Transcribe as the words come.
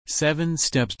7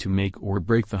 Steps to Make or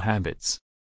Break the Habits.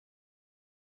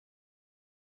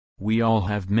 We all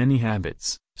have many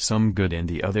habits, some good and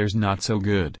the others not so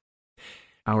good.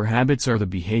 Our habits are the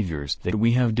behaviors that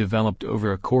we have developed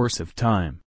over a course of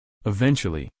time.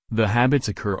 Eventually, the habits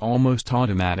occur almost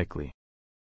automatically.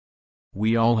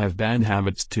 We all have bad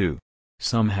habits too.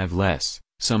 Some have less,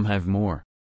 some have more.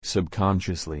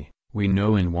 Subconsciously, we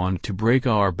know and want to break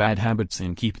our bad habits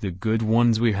and keep the good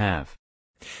ones we have.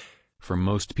 For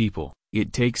most people,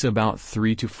 it takes about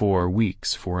 3 to 4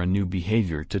 weeks for a new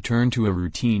behavior to turn to a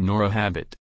routine or a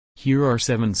habit. Here are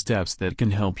 7 steps that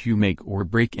can help you make or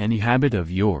break any habit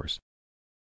of yours.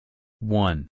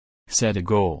 1. Set a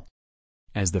goal.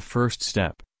 As the first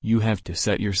step, you have to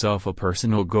set yourself a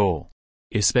personal goal.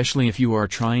 Especially if you are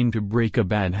trying to break a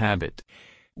bad habit.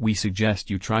 We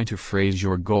suggest you try to phrase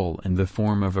your goal in the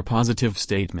form of a positive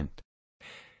statement.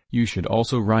 You should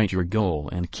also write your goal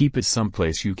and keep it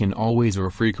someplace you can always or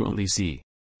frequently see.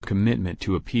 Commitment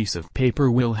to a piece of paper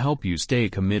will help you stay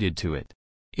committed to it.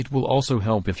 It will also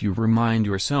help if you remind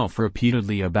yourself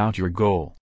repeatedly about your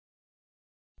goal.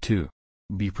 2.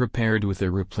 Be prepared with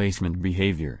a replacement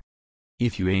behavior.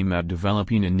 If you aim at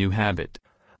developing a new habit,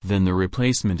 then the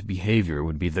replacement behavior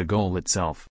would be the goal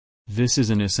itself. This is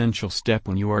an essential step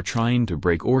when you are trying to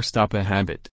break or stop a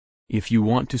habit. If you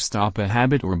want to stop a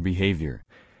habit or behavior,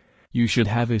 you should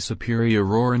have a superior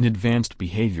or an advanced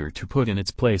behavior to put in its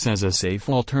place as a safe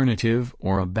alternative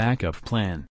or a backup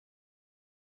plan.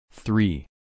 3.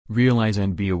 Realize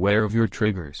and be aware of your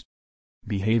triggers.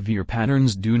 Behavior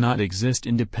patterns do not exist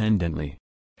independently.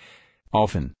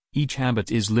 Often, each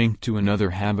habit is linked to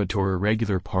another habit or a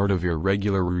regular part of your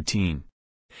regular routine.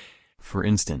 For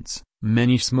instance,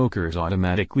 many smokers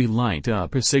automatically light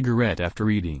up a cigarette after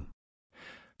eating.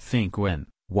 Think when,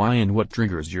 why and what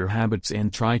triggers your habits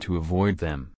and try to avoid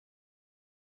them.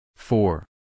 4.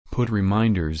 Put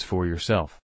reminders for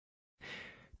yourself.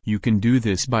 You can do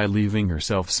this by leaving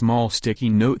yourself small sticky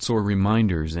notes or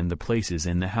reminders in the places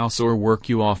in the house or work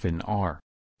you often are.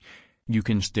 You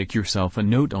can stick yourself a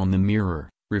note on the mirror,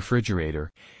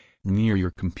 refrigerator, near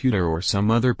your computer or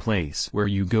some other place where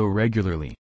you go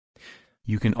regularly.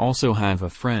 You can also have a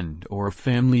friend or a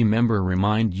family member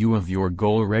remind you of your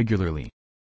goal regularly.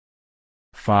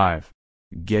 5.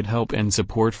 Get help and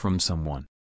support from someone.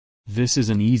 This is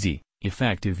an easy,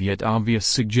 effective yet obvious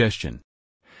suggestion.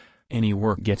 Any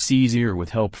work gets easier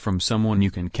with help from someone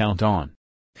you can count on.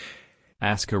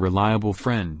 Ask a reliable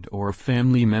friend or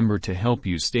family member to help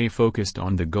you stay focused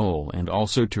on the goal and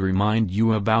also to remind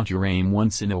you about your aim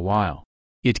once in a while.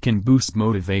 It can boost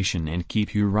motivation and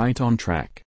keep you right on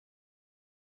track.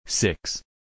 6.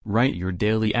 Write your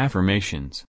daily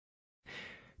affirmations.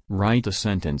 Write a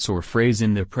sentence or phrase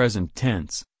in the present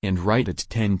tense, and write it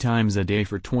 10 times a day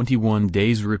for 21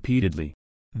 days repeatedly.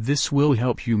 This will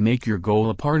help you make your goal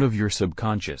a part of your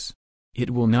subconscious. It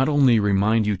will not only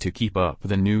remind you to keep up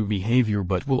the new behavior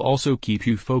but will also keep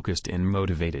you focused and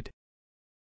motivated.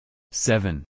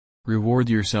 7. Reward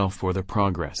yourself for the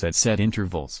progress at set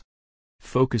intervals.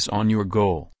 Focus on your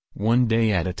goal, one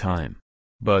day at a time.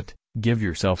 But, give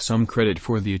yourself some credit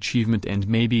for the achievement and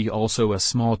maybe also a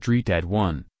small treat at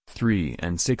 1, 3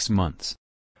 and 6 months.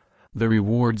 The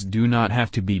rewards do not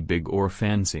have to be big or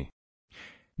fancy.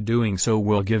 Doing so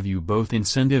will give you both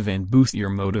incentive and boost your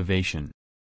motivation.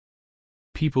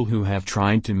 People who have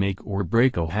tried to make or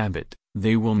break a habit,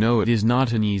 they will know it is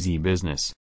not an easy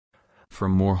business. For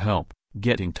more help,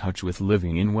 get in touch with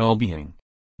Living in Wellbeing.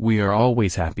 We are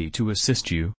always happy to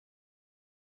assist you.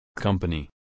 Company.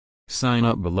 Sign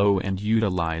up below and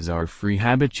utilize our free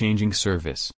habit-changing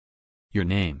service. Your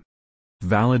name.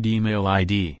 Valid email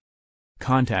ID.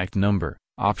 Contact number,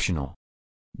 optional.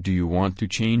 Do you want to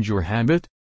change your habit?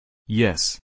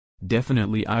 Yes.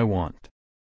 Definitely I want.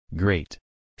 Great.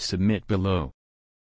 Submit below.